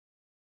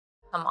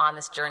Come on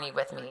this journey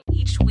with me.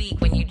 Each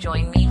week when you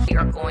join me, we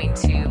are going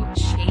to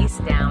chase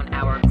down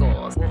our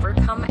goals,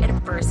 overcome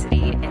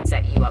adversity, and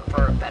set you up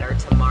for a better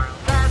tomorrow.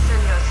 Fasten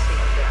your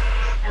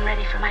seatbelts. I'm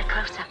ready for my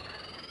close-up.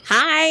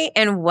 Hi,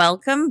 and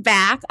welcome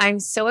back. I'm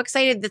so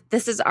excited that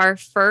this is our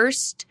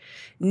first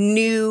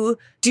new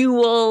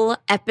dual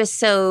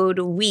episode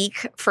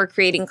week for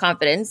Creating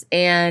Confidence.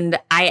 And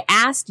I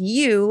asked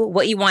you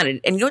what you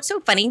wanted. And you know what's so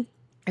funny?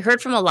 I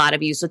heard from a lot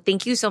of you, so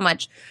thank you so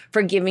much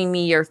for giving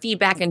me your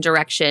feedback and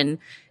direction.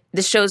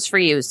 This show's for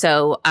you,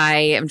 so I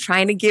am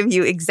trying to give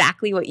you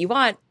exactly what you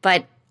want,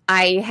 but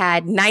I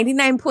had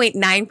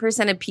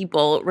 99.9% of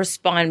people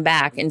respond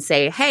back and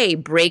say, hey,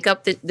 break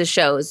up the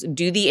shows,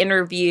 do the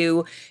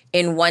interview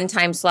in one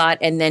time slot,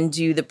 and then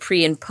do the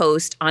pre and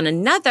post on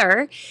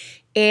another.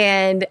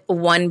 And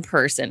one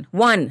person,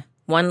 one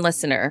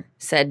listener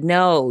said,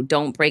 no,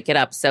 don't break it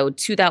up. So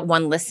to that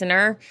one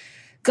listener,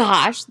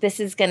 gosh, this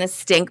is going to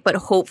stink, but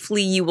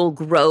hopefully you will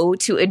grow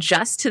to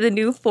adjust to the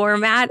new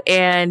format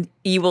and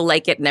you will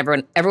like it and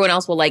everyone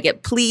else will like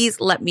it.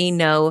 Please let me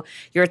know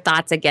your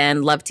thoughts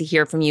again. Love to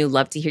hear from you.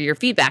 Love to hear your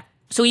feedback.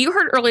 So you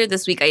heard earlier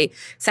this week, I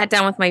sat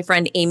down with my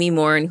friend Amy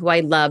Morin, who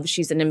I love.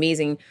 She's an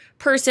amazing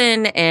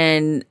person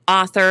and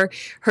author.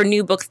 Her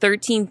new book,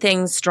 13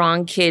 Things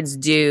Strong Kids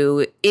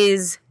Do,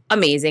 is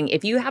amazing.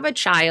 If you have a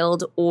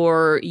child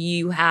or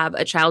you have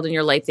a child in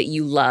your life that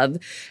you love,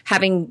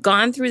 having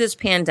gone through this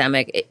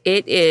pandemic,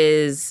 it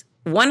is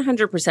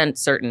 100%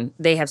 certain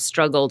they have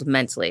struggled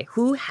mentally.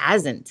 Who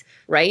hasn't,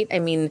 right? I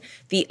mean,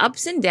 the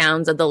ups and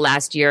downs of the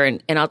last year,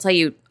 and I'll tell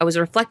you, I was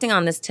reflecting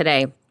on this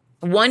today.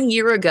 1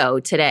 year ago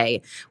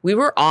today, we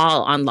were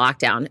all on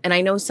lockdown. And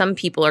I know some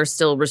people are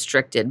still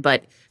restricted,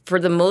 but for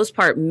the most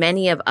part,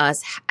 many of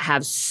us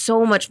have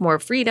so much more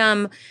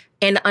freedom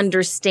and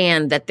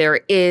understand that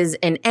there is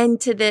an end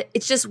to the,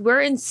 it's just,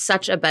 we're in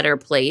such a better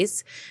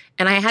place.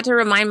 And I had to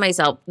remind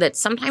myself that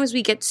sometimes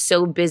we get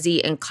so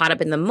busy and caught up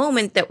in the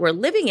moment that we're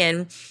living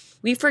in,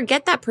 we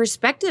forget that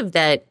perspective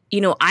that,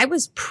 I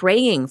was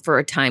praying for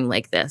a time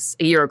like this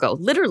a year ago,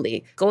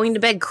 literally going to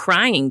bed,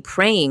 crying,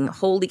 praying,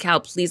 holy cow,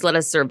 please let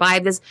us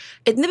survive this.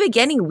 In the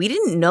beginning, we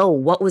didn't know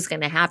what was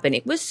going to happen.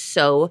 It was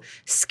so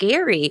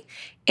scary.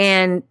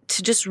 And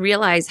to just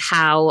realize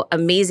how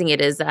amazing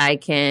it is that I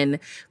can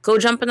go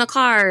jump in the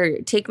car,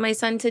 take my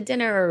son to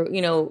dinner,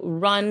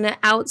 run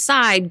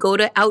outside, go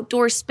to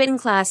outdoor spin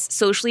class,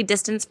 socially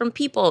distanced from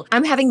people.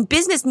 I'm having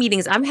business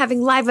meetings. I'm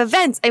having live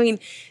events. I mean,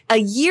 a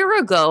year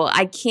ago,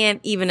 I can't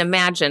even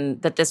imagine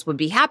that this would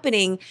be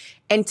happening.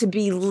 And to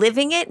be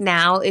living it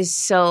now is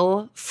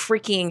so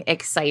freaking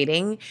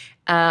exciting.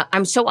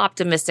 I'm so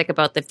optimistic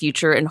about the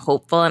future and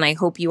hopeful, and I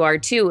hope you are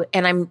too.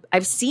 And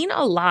I've seen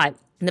a lot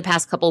in the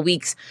past couple of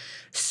weeks,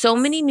 so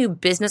many new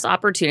business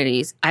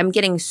opportunities. I'm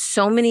getting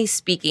so many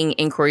speaking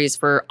inquiries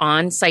for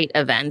on-site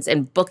events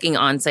and booking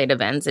on-site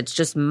events. It's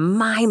just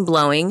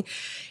mind-blowing.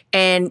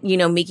 And,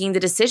 making the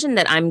decision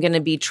that I'm going to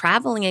be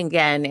traveling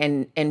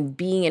again and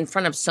being in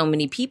front of so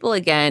many people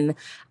again,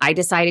 I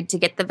decided to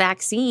get the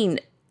vaccine.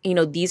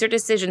 These are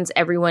decisions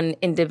everyone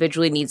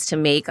individually needs to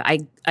make.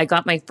 I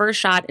got my first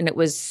shot and it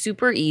was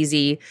super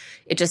easy.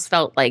 It just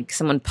felt like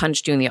someone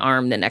punched you in the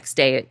arm the next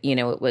day.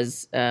 It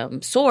was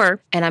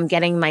sore. And I'm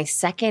getting my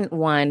second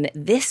one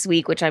this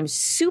week, which I'm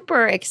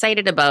super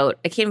excited about.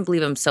 I can't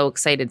believe I'm so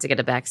excited to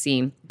get a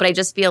vaccine. But I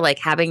just feel like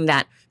having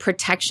that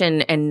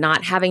protection and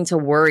not having to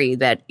worry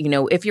that,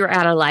 if you're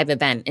at a live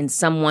event and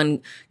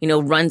someone,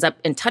 runs up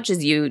and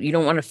touches you, you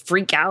don't want to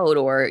freak out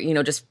or,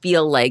 just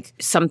feel like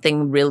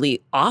something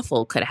really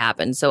awful could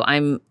happen. So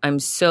I'm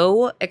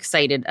so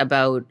excited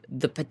about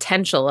the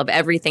potential of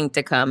everything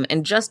to come.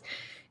 And just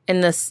in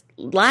this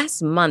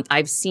last month,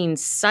 I've seen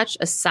such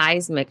a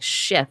seismic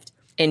shift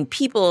in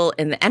people,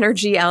 in the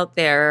energy out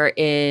there,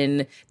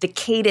 in the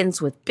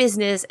cadence with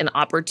business and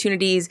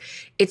opportunities.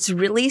 It's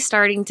really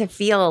starting to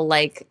feel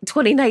like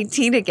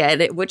 2019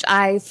 again, which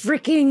I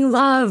freaking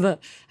love.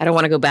 I don't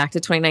want to go back to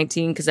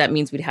 2019 because that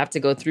means we'd have to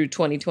go through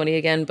 2020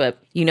 again, but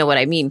you know what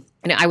I mean.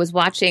 And I was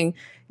watching,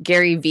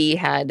 Gary Vee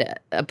had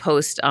a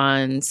post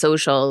on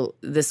social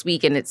this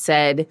week and it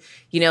said,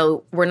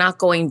 we're not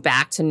going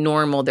back to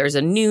normal. There's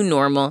a new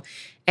normal.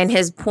 And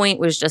his point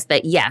was just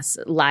that, yes,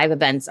 live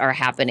events are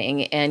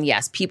happening. And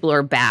yes, people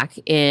are back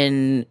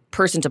in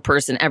person to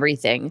person,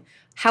 everything.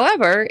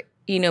 However,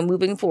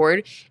 moving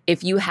forward,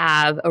 if you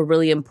have a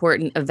really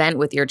important event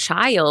with your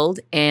child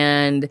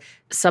and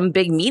some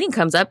big meeting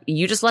comes up,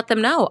 you just let them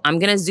know, I'm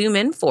going to Zoom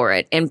in for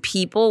it. And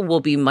people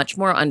will be much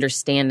more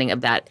understanding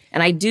of that.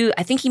 And I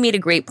think he made a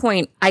great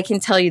point. I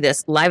can tell you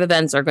this, live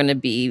events are going to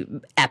be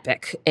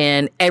epic.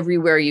 And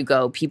everywhere you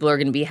go, people are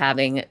going to be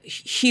having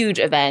huge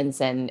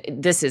events. And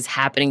this is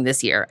happening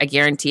this year. I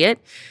guarantee it.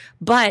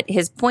 But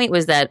his point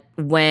was that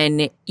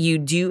when you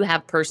do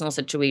have personal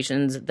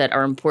situations that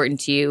are important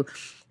to you,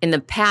 in the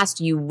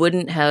past, you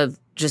wouldn't have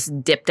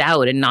just dipped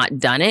out and not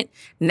done it.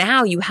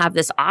 Now you have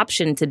this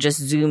option to just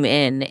Zoom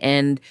in,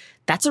 and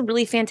that's a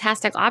really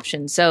fantastic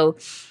option. So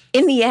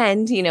in the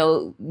end,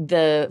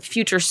 the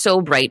future's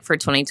so bright for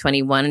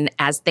 2021. And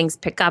as things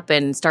pick up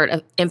and start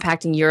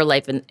impacting your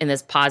life in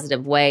this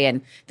positive way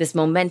and this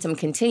momentum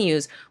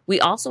continues, we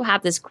also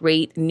have this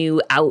great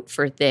new out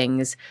for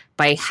things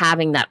by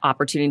having that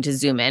opportunity to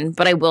zoom in.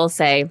 But I will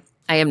say,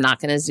 I am not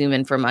going to zoom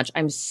in for much.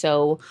 I'm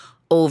so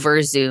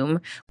over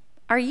Zoom.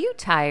 Are you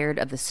tired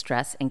of the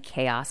stress and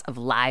chaos of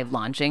live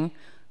launching?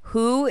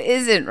 Who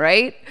isn't,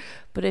 right?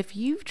 But if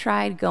you've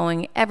tried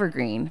going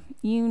evergreen,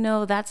 you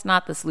know that's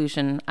not the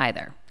solution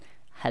either.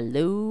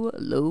 Hello,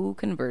 low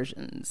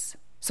conversions.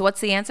 So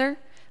what's the answer?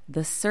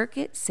 The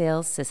Circuit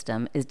Sales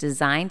System is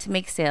designed to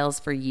make sales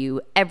for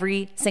you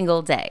every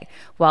single day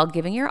while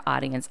giving your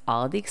audience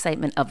all of the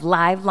excitement of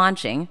live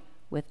launching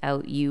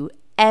without you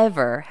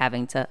ever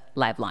having to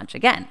live launch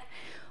again.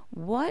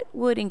 What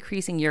would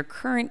increasing your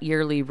current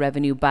yearly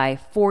revenue by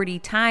 40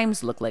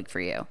 times look like for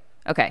you?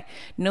 Okay,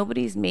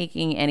 nobody's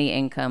making any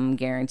income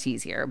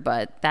guarantees here,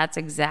 but that's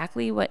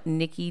exactly what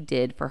Nikki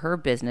did for her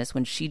business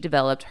when she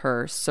developed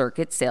her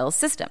Circuit Sales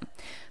System.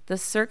 The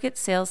Circuit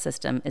Sales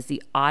System is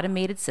the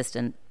automated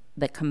system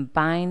that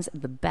combines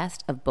the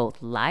best of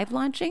both live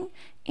launching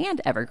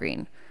and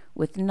evergreen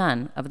with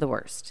none of the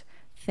worst.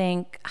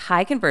 Think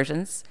high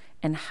conversions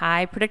and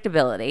high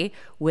predictability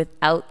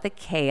without the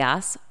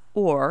chaos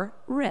or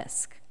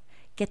risk.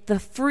 Get the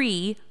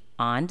free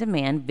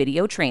on-demand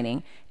video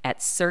training at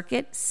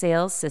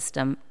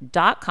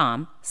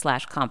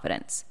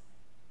circuitsalessystem.com/confidence.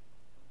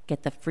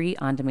 Get the free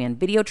on-demand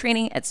video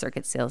training at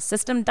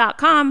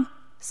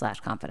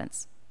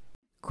circuitsalessystem.com/confidence.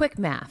 Quick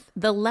math.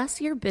 The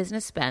less your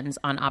business spends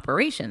on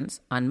operations,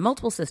 on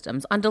multiple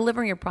systems, on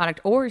delivering your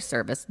product or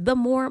service, the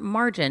more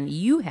margin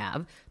you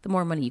have, the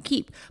more money you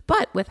keep.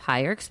 But with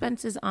higher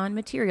expenses on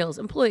materials,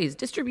 employees,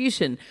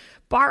 distribution,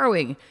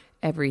 borrowing,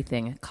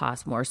 everything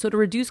costs more. So to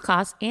reduce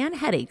costs and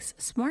headaches,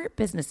 smart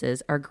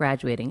businesses are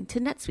graduating to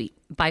NetSuite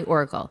by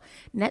Oracle.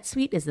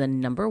 NetSuite is the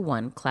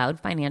 #1 cloud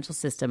financial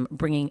system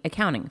bringing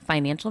accounting,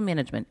 financial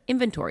management,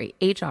 inventory,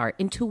 HR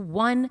into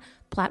one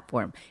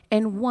platform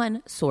and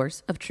one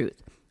source of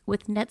truth.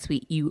 With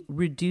NetSuite, you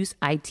reduce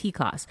IT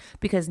costs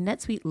because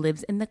NetSuite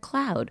lives in the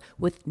cloud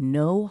with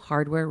no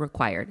hardware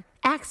required,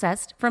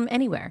 accessed from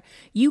anywhere.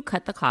 You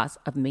cut the cost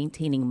of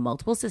maintaining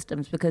multiple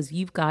systems because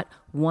you've got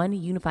one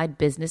unified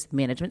business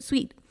management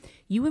suite.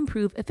 You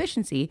improve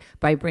efficiency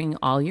by bringing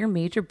all your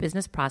major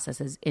business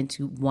processes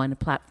into one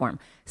platform,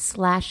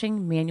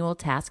 slashing manual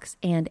tasks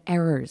and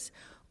errors.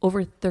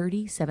 Over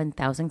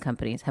 37,000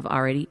 companies have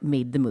already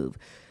made the move.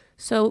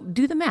 So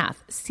do the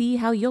math. See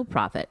how you'll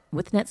profit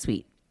with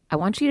NetSuite. I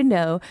want you to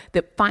know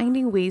that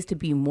finding ways to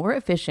be more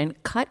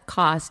efficient, cut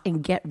costs,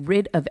 and get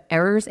rid of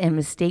errors and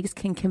mistakes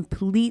can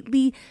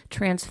completely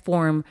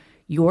transform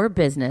your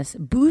business,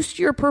 boost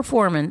your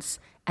performance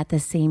at the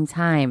same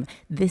time.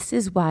 This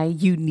is why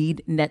you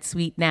need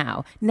NetSuite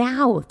now.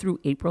 Now through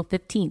April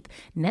 15th,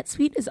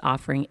 NetSuite is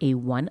offering a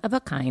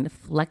one-of-a-kind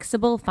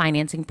flexible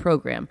financing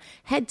program.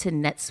 Head to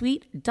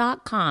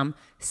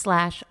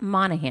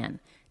netsuite.com/Monahan.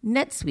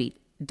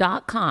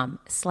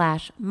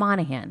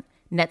 netsuite.com/Monahan.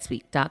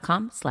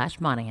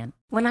 netsuite.com/Monahan.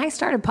 When I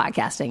started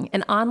podcasting,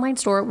 an online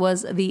store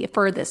was the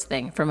furthest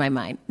thing from my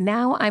mind.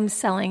 Now I'm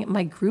selling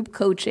my group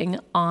coaching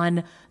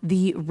on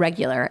the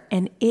regular,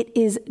 and it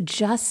is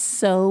just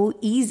so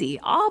easy,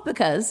 all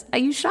because I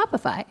use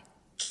Shopify.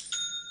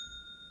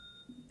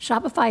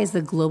 Shopify is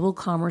the global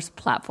commerce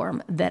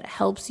platform that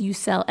helps you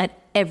sell at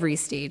every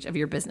stage of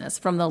your business,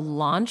 from the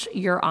launch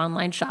your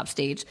online shop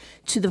stage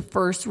to the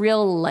first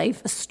real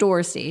life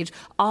store stage,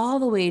 all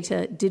the way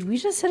to, did we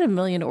just hit 1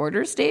 million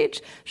orders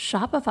stage?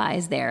 Shopify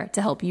is there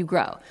to help you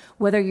grow.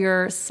 Whether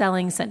you're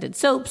selling scented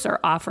soaps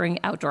or offering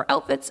outdoor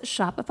outfits,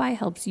 Shopify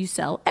helps you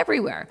sell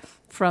everywhere.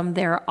 From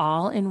their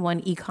all-in-one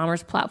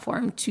e-commerce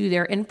platform to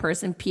their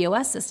in-person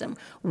POS system,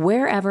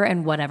 wherever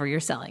and whatever you're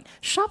selling,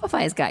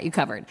 Shopify's got you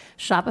covered.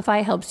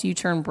 Shopify helps you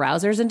turn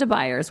browsers into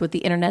buyers with the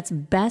internet's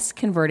best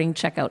converting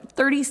checkout,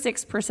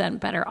 36%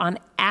 better on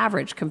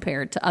average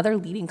compared to other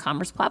leading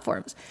commerce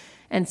platforms,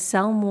 and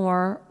sell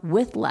more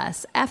with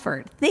less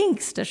effort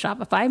thanks to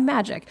Shopify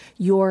Magic,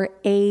 your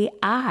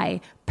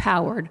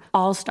AI-powered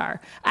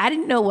all-star. I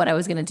didn't know what I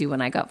was going to do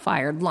when I got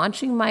fired.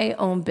 Launching my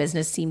own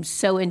business seemed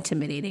so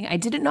intimidating. I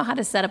didn't know how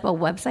to set up a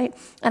website,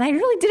 and I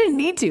really didn't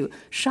need to.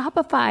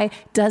 Shopify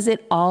does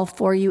it all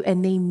for you,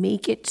 and they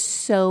make it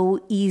so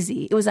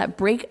easy. It was that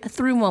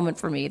breakthrough moment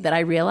for me that I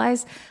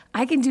realized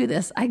I can do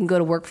this. I can go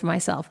to work for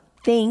myself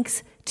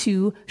thanks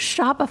to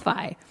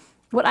Shopify.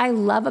 What I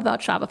love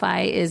about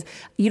Shopify is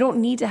you don't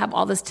need to have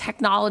all this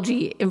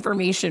technology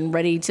information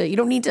ready to, you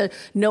don't need to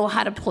know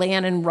how to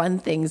plan and run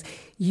things.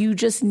 You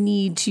just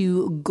need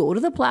to go to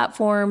the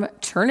platform,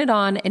 turn it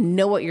on, and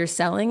know what you're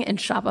selling. And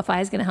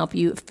Shopify is going to help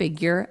you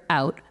figure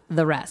out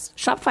the rest.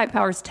 Shopify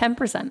powers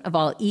 10% of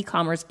all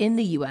e-commerce in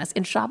the U.S.,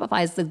 and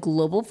Shopify is the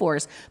global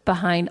force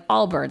behind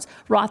Allbirds,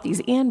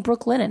 Rothy's, and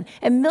Brooklinen,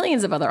 and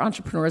millions of other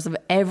entrepreneurs of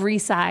every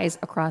size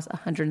across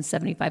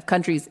 175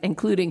 countries,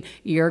 including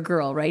your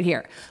girl right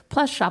here.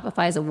 Plus,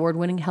 Shopify's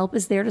award-winning help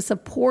is there to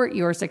support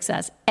your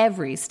success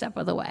every step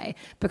of the way,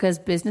 because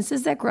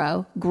businesses that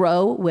grow,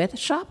 grow with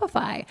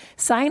Shopify.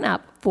 Sign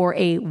up for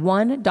a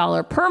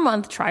 $1 per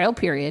month trial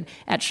period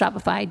at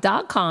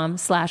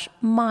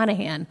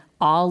shopify.com/Monahan,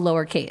 all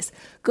lowercase.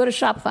 Go to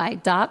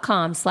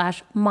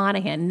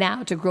shopify.com/Monahan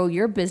now to grow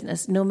your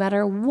business no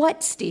matter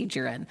what stage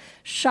you're in.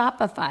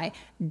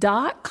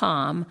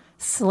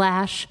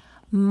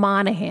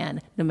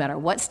 Shopify.com/Monahan. No matter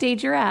what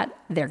stage you're at,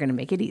 they're going to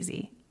make it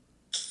easy.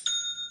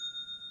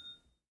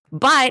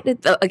 But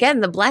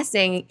again, the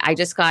blessing, I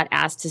just got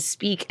asked to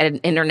speak at an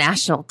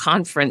international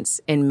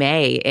conference in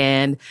May,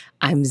 and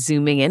I'm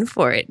zooming in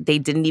for it. They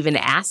didn't even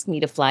ask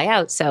me to fly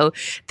out. So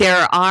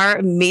there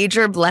are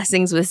major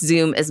blessings with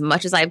Zoom. As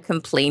much as I've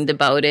complained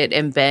about it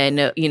and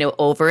been,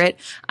 over it,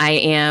 I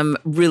am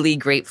really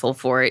grateful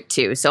for it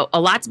too. So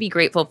a lot to be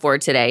grateful for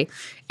today.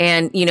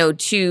 And,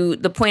 to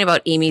the point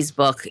about Amy's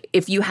book,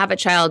 if you have a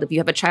child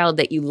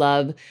that you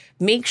love,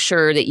 make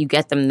sure that you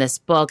get them this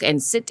book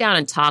and sit down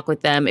and talk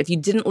with them. If you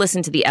didn't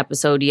listen to the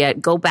episode yet,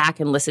 go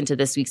back and listen to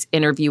this week's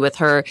interview with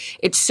her.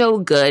 It's so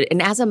good.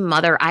 And as a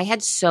mother, I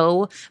had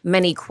so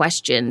many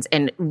questions,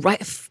 and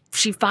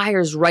she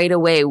fires right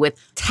away with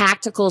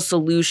tactical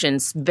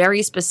solutions,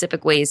 very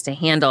specific ways to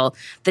handle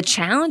the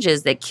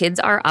challenges that kids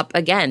are up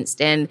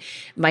against. And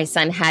my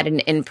son had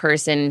an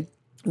in-person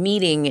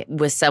meeting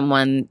with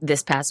someone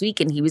this past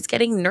week, and he was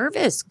getting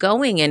nervous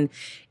going. And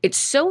it's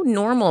so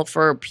normal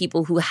for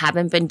people who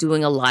haven't been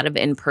doing a lot of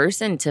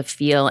in-person to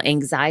feel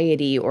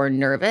anxiety or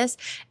nervous.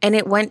 And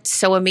it went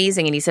so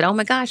amazing. And he said, oh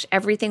my gosh,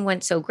 everything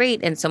went so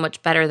great and so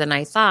much better than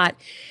I thought.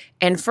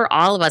 And for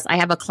all of us, I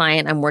have a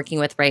client I'm working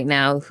with right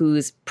now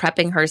who's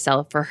prepping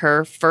herself for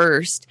her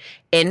first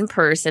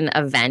in-person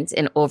event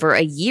in over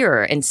a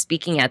year and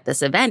speaking at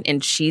this event.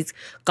 And she's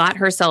got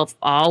herself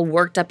all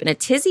worked up in a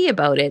tizzy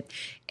about it.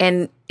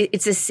 And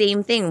it's the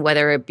same thing,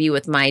 whether it be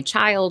with my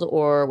child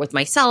or with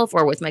myself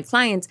or with my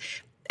clients.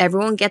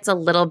 Everyone gets a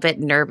little bit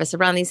nervous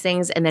around these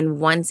things. And then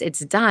once it's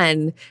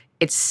done,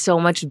 it's so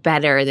much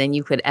better than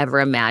you could ever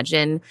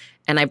imagine.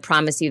 And I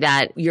promise you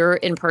that your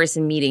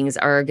in-person meetings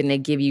are going to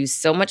give you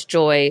so much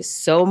joy,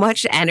 so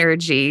much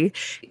energy.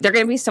 They're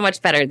going to be so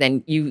much better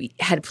than you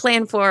had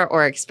planned for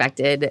or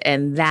expected.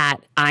 And that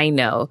I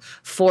know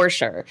for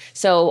sure.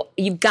 So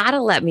you've got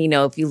to let me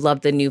know if you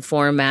love the new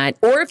format,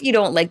 or if you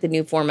don't like the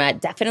new format,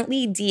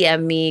 definitely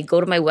DM me.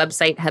 Go to my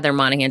website,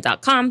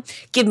 heathermonahan.com.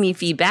 Give me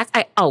feedback.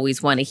 I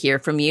always want to hear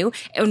from you.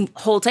 And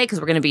hold tight, because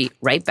we're going to be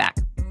right back.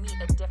 Meet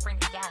a different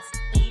guest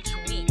each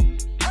week.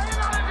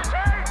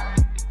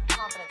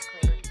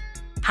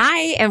 Hi,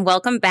 and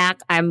welcome back.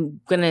 I'm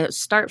going to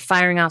start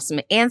firing off some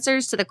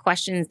answers to the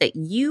questions that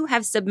you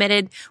have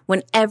submitted.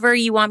 Whenever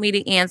you want me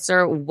to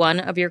answer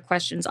one of your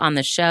questions on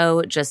the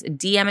show, just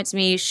DM it to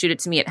me, shoot it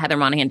to me at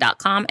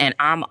heathermonahan.com, and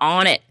I'm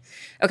on it.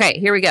 Okay,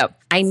 here we go.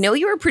 I know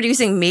you are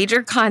producing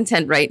major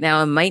content right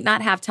now and might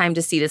not have time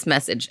to see this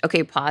message.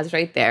 Okay, pause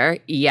right there.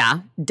 Yeah,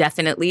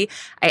 definitely.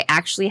 I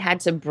actually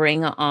had to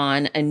bring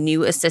on a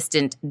new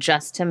assistant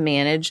just to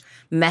manage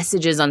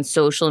messages on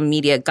social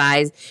media.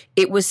 Guys,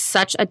 it was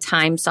such a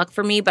time suck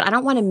for me, but I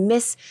don't want to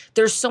miss.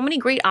 There's so many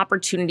great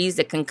opportunities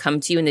that can come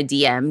to you in the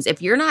DMs.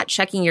 If you're not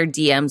checking your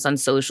DMs on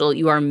social,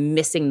 you are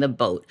missing the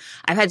boat.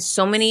 I've had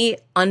so many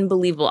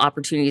unbelievable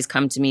opportunities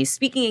come to me,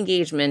 speaking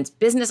engagements,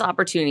 business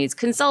opportunities,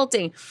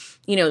 consulting,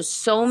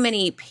 so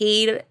many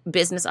paid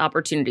business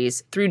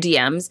opportunities through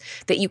DMs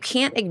that you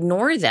can't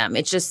ignore them.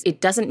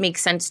 It doesn't make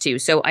sense to.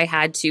 So I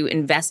had to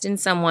invest in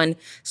someone.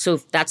 So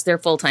that's their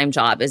full-time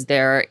job, is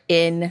they're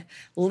in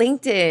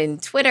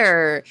LinkedIn,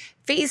 Twitter,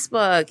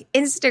 Facebook,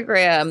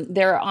 Instagram.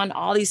 They're on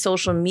all these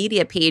social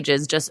media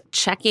pages, just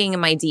checking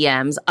my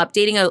DMs,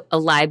 updating a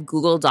live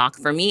Google Doc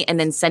for me, and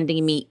then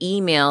sending me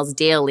emails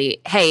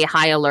daily. Hey,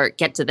 high alert,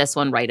 get to this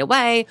one right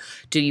away.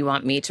 Do you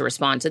want me to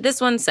respond to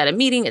this one, set a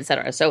meeting,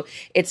 etc.? So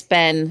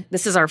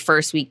this is our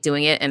first week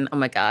doing it. And oh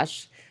my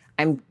gosh,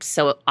 I'm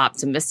so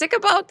optimistic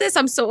about this.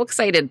 I'm so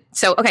excited.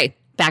 So, okay.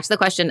 Back to the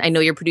question. I know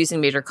you're producing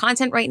major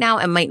content right now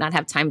and might not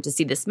have time to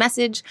see this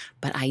message,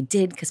 but I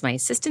did because my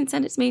assistant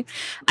sent it to me.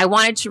 I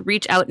wanted to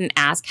reach out and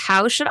ask,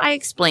 how should I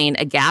explain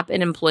a gap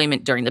in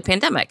employment during the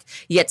pandemic,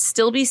 yet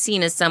still be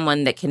seen as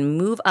someone that can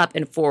move up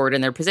and forward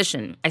in their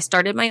position? I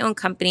started my own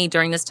company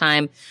during this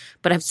time,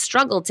 but have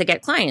struggled to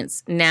get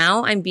clients.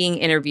 Now I'm being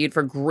interviewed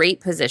for great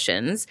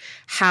positions.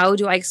 How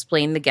do I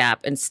explain the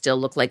gap and still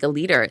look like a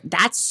leader?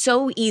 That's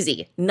so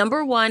easy.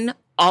 Number one,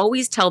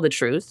 always tell the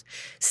truth,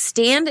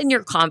 stand in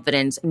your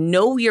confidence,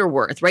 know your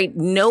worth, right?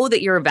 Know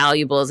that you're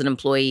valuable as an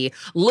employee.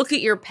 Look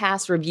at your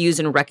past reviews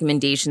and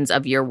recommendations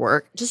of your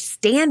work. Just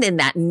stand in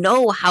that,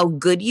 know how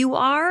good you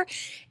are.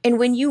 And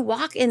when you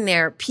walk in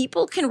there,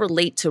 people can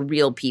relate to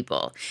real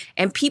people,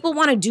 and people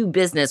want to do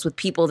business with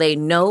people they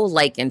know,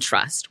 like, and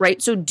trust,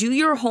 right? So do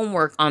your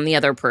homework on the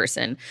other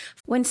person.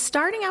 When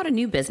starting out a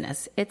new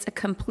business, it's a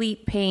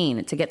complete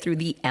pain to get through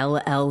the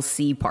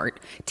LLC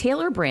part.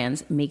 Tailor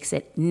Brands makes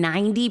it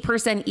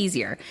 90%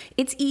 easier.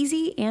 It's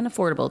easy and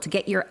affordable to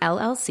get your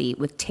LLC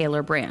with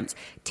Tailor Brands.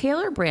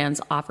 Tailor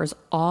Brands offers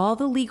all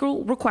the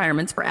legal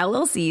requirements for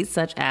LLCs,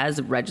 such as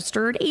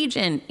registered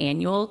agent,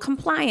 annual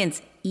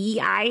compliance,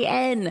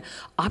 EIN,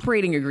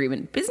 operating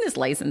agreement, business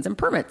license, and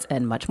permits,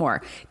 and much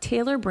more.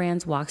 Tailor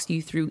Brands walks you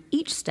through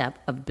each step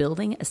of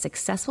building a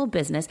successful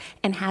business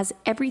and has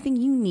everything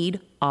you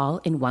need all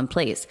in one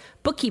place.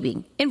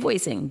 Bookkeeping,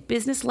 invoicing,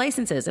 business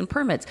licenses and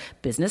permits,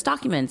 business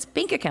documents,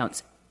 bank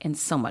accounts, and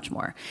so much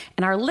more.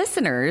 And our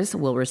listeners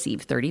will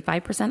receive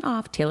 35%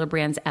 off Tailor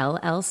Brands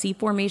LLC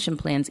formation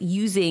plans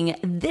using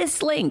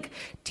this link,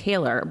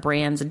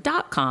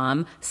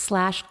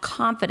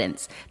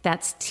 tailorbrands.com/confidence.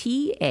 That's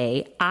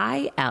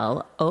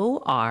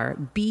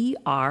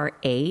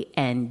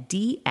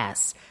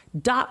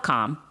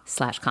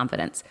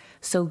TAILORBRANDS.com/confidence.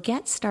 So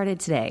get started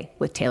today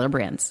with Tailor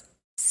Brands.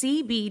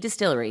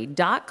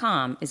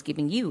 CBDistillery.com is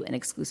giving you an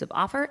exclusive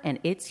offer, and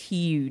it's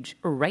huge.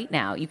 Right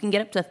now, you can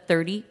get up to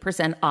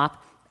 30% off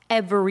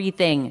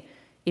everything.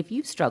 If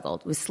you've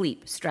struggled with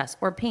sleep, stress,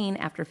 or pain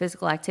after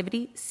physical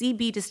activity,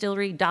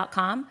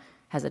 CBDistillery.com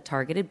has a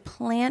targeted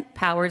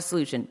plant-powered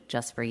solution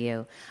just for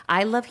you.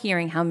 I love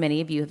hearing how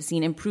many of you have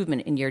seen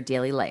improvement in your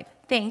daily life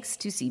thanks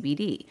to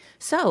CBD.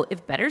 So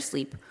if better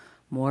sleep,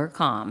 more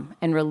calm,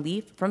 and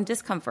relief from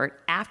discomfort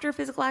after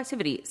physical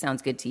activity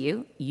sounds good to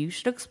you, you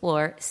should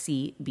explore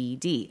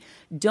CBD.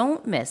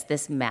 Don't miss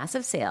this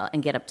massive sale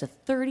and get up to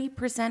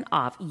 30%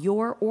 off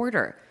your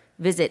order.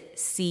 Visit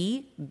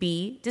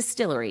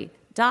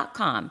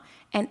cbdistillery.com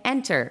and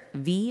enter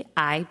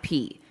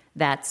VIP.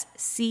 That's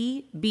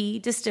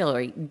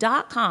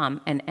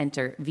cbdistillery.com and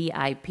enter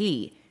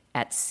VIP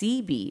at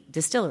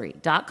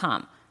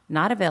cbdistillery.com.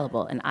 Not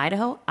available in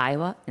Idaho,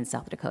 Iowa, and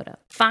South Dakota.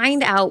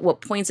 Find out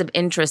what points of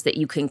interest that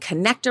you can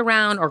connect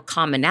around or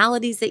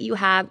commonalities that you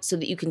have so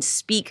that you can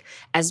speak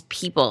as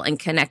people and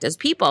connect as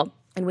people.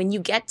 And when you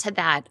get to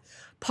that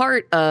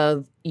part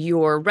of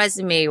your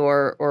resume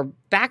or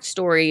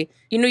backstory,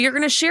 you're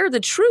going to share the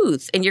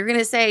truth and you're going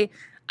to say,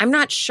 I'm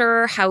not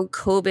sure how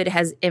COVID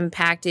has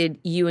impacted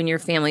you and your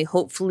family.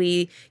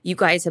 Hopefully you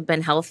guys have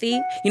been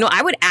healthy.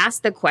 I would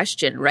ask the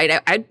question,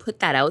 right? I'd put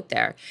that out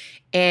there.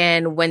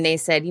 And when they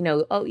said,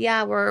 oh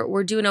yeah,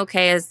 we're doing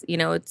okay, as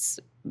it's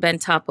been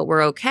tough, but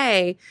we're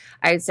okay,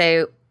 I'd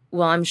say,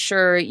 well, I'm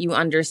sure you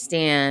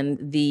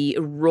understand the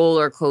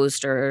roller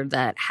coaster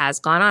that has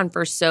gone on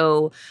for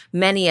so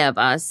many of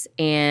us,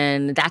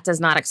 and that does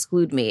not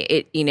exclude me.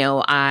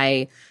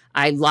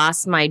 I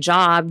lost my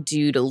job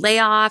due to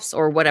layoffs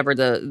or whatever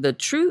the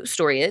true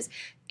story is.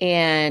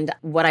 And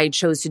what I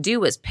chose to do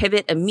was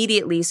pivot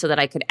immediately so that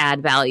I could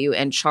add value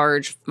and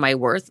charge my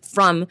worth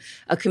from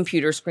a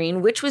computer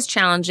screen, which was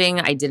challenging.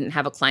 I didn't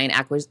have a client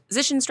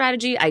acquisition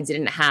strategy. I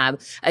didn't have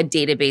a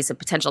database of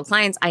potential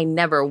clients. I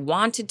never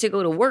wanted to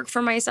go to work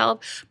for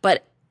myself.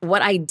 But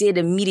what I did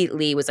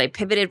immediately was I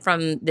pivoted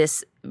from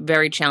this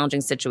very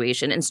challenging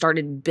situation and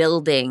started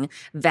building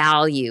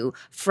value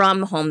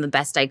from home the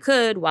best I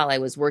could while I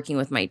was working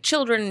with my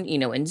children,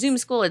 in Zoom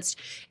school. It's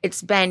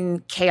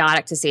been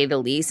chaotic to say the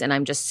least. And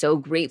I'm just so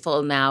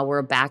grateful now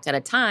we're back at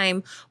a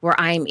time where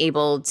I'm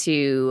able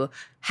to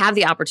have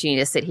the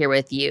opportunity to sit here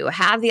with you,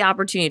 have the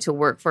opportunity to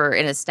work for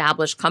an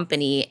established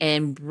company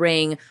and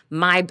bring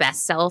my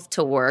best self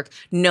to work,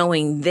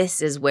 knowing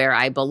this is where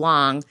I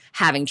belong,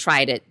 having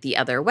tried it the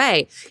other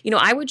way.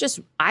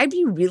 I'd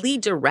be really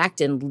direct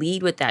and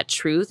lead with that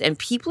truth, and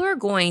people are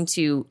going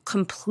to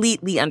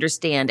completely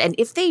understand. And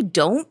if they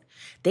don't,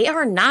 they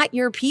are not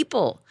your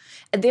people.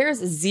 There's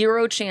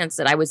zero chance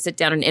that I would sit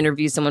down and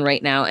interview someone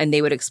right now and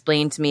they would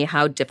explain to me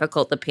how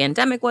difficult the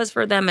pandemic was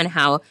for them and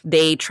how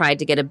they tried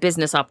to get a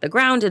business off the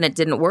ground and it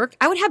didn't work.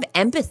 I would have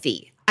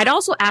empathy. I'd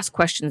also ask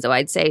questions, though.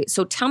 I'd say,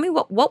 so tell me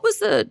what was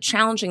the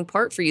challenging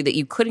part for you that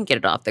you couldn't get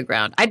it off the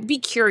ground? I'd be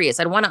curious.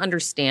 I'd want to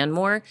understand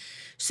more.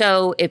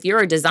 So if you're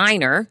a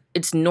designer,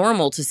 it's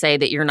normal to say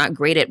that you're not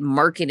great at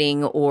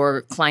marketing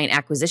or client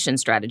acquisition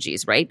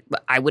strategies, right?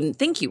 But I wouldn't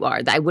think you are.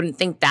 I wouldn't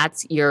think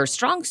that's your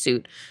strong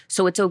suit.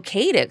 So it's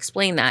okay to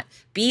explain that.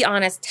 Be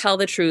honest, tell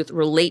the truth,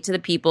 relate to the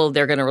people.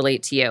 They're going to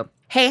relate to you.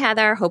 Hey,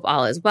 Heather, hope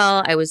all is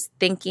well. I was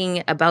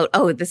thinking about,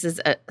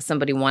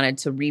 somebody wanted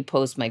to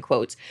repost my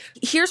quotes.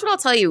 Here's what I'll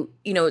tell you.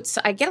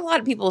 I get a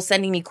lot of people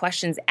sending me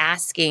questions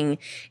asking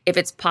if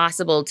it's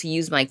possible to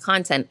use my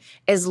content.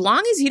 As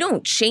long as you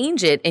don't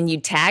change it and you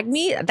tag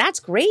me, that's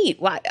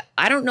great. Why?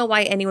 I don't know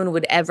why anyone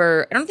would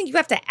ever, I don't think you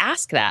have to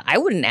ask that. I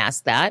wouldn't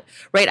ask that,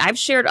 right? I've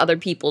shared other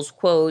people's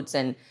quotes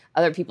and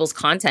other people's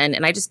content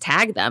and I just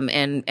tag them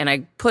and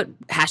I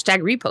put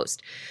hashtag repost.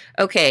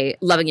 Okay,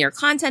 loving your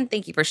content.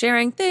 Thank you for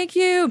sharing. Thank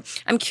you.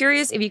 I'm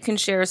curious if you can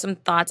share some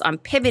thoughts on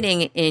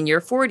pivoting in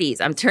your 40s.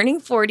 I'm turning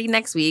 40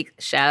 next week,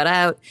 shout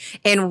out,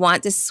 and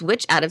want to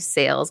switch out of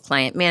sales,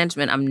 client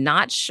management. I'm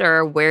not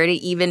sure where to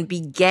even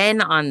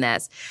begin on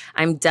this.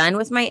 I'm done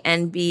with my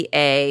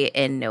MBA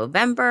in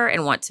November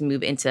and want to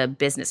move into a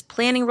business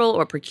planning role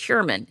or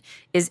procurement.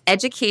 Is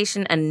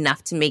education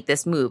enough to make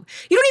this move?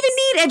 You don't even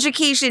need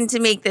education to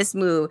make this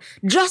move.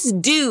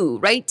 Just do,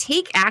 right?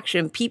 Take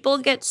action. People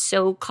get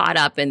so caught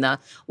up in the,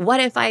 what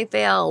if I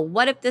fail?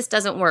 What if this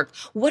doesn't work?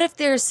 What if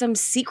there's some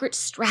secret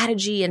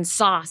strategy and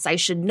sauce I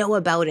should know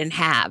about and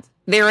have?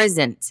 There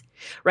isn't.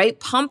 Right?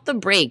 Pump the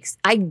brakes.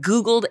 I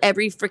Googled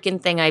every freaking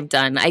thing I've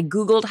done. I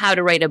Googled how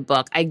to write a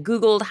book. I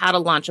Googled how to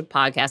launch a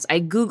podcast.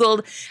 I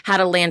Googled how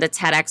to land a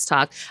TEDx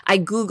talk. I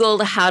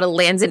Googled how to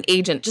land an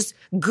agent. Just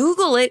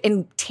Google it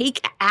and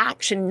take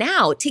action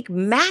now. Take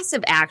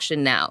massive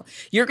action now.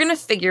 You're going to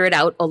figure it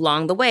out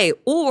along the way,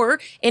 or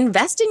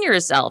invest in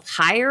yourself.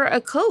 Hire a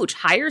coach.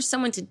 Hire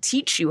someone to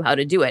teach you how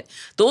to do it.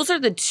 Those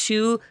are the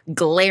two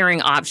glaring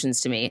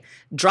options to me.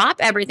 Drop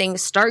everything,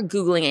 start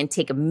Googling, and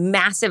take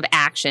massive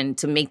action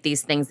to make these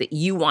things that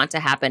you want to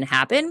happen.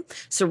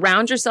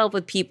 Surround yourself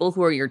with people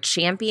who are your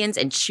champions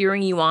and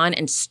cheering you on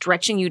and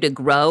stretching you to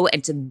grow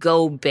and to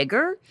go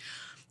bigger.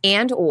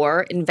 And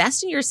or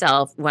invest in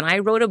yourself. When I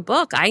wrote a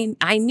book,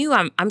 I knew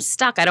I'm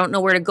stuck. I don't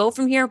know where to go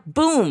from here.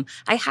 Boom.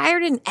 I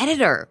hired an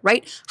editor,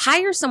 right?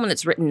 Hire someone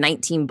that's written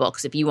 19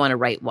 books if you want to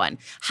write one.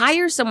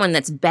 Hire someone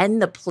that's been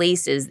the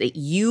places that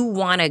you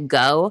want to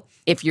go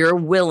if you're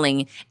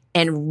willing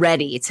and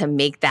ready to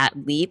make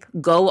that leap.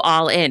 Go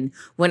all in.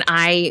 When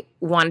I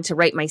wanted to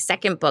write my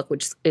second book,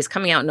 which is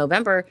coming out in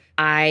November,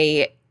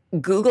 I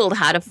Googled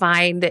how to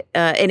find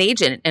an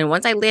agent. And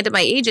once I landed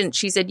my agent,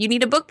 she said, you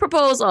need a book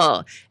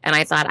proposal. And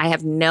I thought, I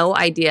have no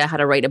idea how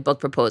to write a book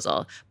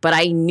proposal, but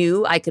I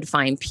knew I could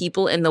find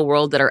people in the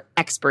world that are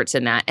experts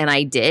in that. And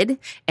I did.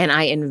 And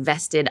I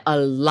invested a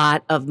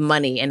lot of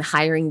money in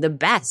hiring the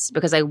best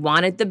because I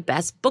wanted the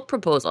best book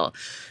proposal.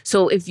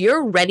 So if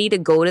you're ready to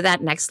go to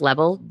that next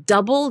level,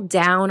 double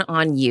down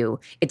on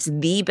you. It's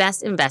the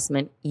best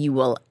investment you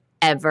will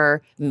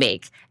ever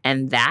make.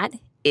 And that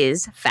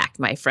is fact,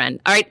 my friend.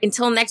 All right,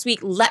 until next week,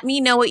 let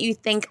me know what you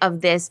think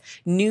of this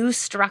new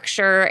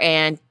structure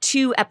and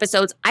 2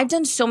 episodes. I've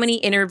done so many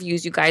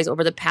interviews, you guys,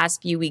 over the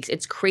past few weeks.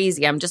 It's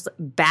crazy. I'm just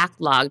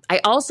backlogged.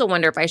 I also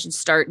wonder if I should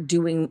start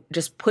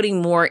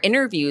putting more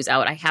interviews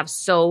out. I have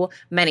so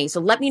many.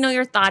 So let me know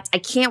your thoughts. I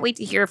can't wait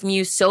to hear from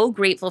you. So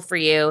grateful for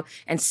you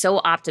and so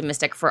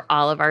optimistic for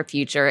all of our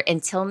future.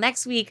 Until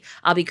next week,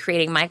 I'll be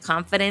creating my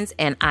confidence,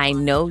 and I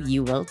know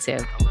you will too.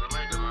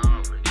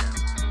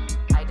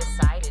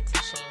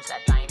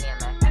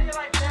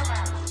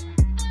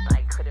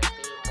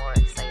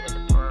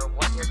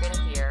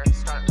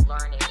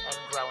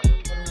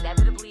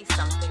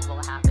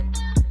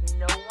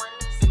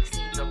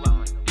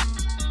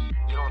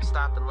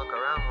 Stop and look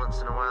around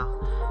once in a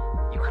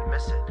while, you could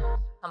miss it.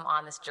 Come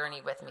on this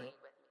journey with me.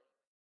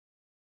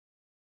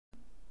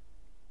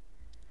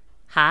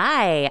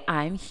 Hi,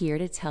 I'm here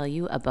to tell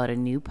you about a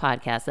new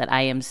podcast that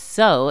I am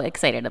so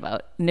excited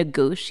about.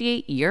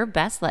 Negotiate Your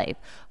Best Life,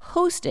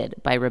 hosted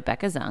by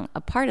Rebecca Zung, a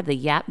part of the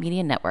Yap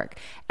Media Network.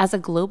 As a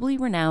globally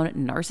renowned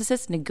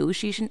narcissist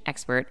negotiation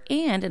expert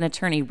and an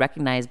attorney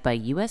recognized by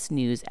U.S.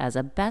 News as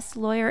a best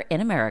lawyer in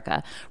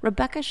America,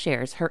 Rebecca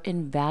shares her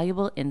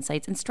invaluable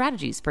insights and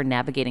strategies for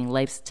navigating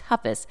life's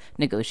toughest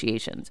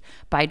negotiations.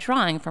 By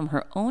drawing from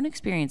her own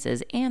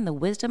experiences and the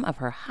wisdom of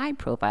her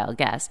high-profile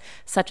guests,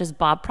 such as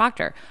Bob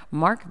Proctor,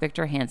 Mark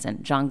Victor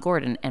Hansen, John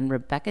Gordon, and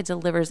Rebecca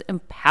delivers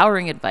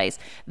empowering advice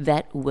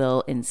that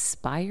will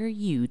inspire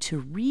you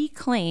to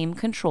reclaim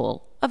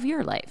control of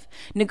your life.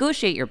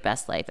 Negotiate Your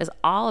Best Life is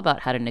all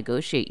about how to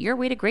negotiate your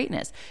way to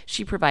greatness.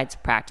 She provides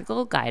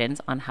practical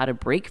guidance on how to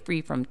break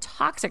free from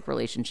toxic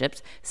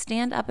relationships,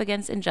 stand up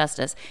against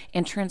injustice,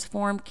 and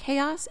transform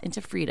chaos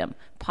into freedom,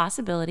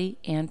 possibility,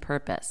 and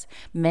purpose.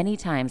 Many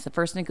times, the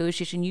first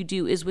negotiation you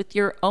do is with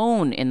your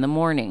own in the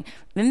morning.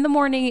 In the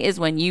morning is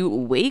when you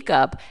wake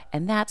up,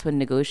 and that's when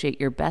Negotiate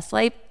Your Best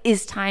Life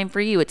is time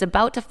for you. It's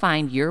about to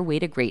find your way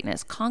to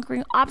greatness,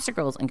 conquering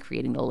obstacles and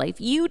creating the life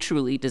you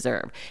truly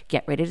deserve.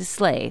 Get ready to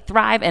slay,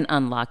 thrive, and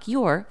unlock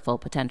your full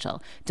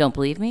potential. Don't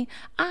believe me?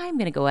 I'm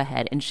going to go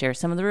ahead and share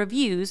some of the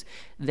reviews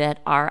that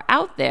are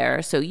out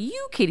there so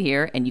you can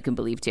hear and you can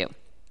believe too.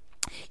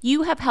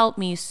 You have helped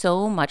me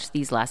so much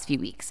these last few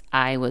weeks.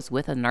 I was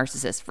with a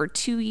narcissist for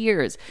 2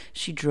 years.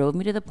 She drove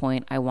me to the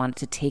point I wanted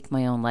to take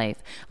my own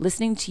life.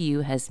 Listening to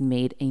you has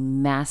made a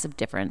massive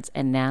difference,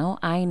 and now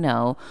I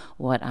know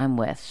what I'm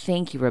with.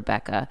 Thank you,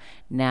 Rebecca.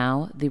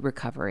 Now the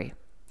recovery.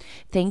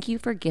 Thank you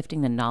for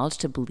gifting the knowledge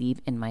to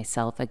believe in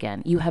myself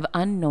again. You have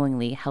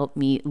unknowingly helped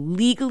me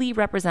legally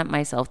represent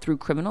myself through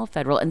criminal,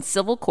 federal, and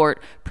civil court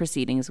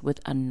proceedings with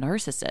a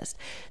narcissist.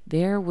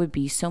 There would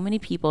be so many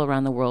people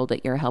around the world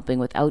that you're helping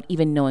without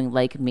even knowing,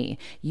 like me.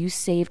 You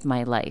saved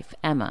my life.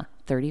 Emma,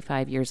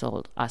 35 years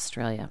old,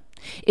 Australia.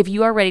 If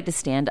you are ready to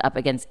stand up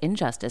against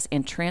injustice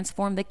and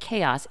transform the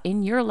chaos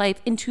in your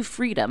life into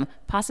freedom,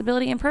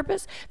 possibility, and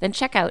purpose, then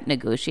check out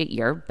Negotiate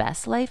Your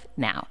Best Life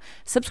now.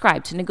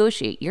 Subscribe to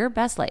Negotiate Your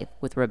Best Life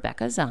with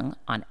Rebecca Zung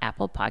on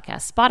Apple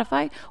Podcasts,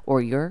 Spotify,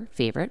 or your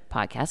favorite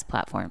podcast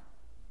platform.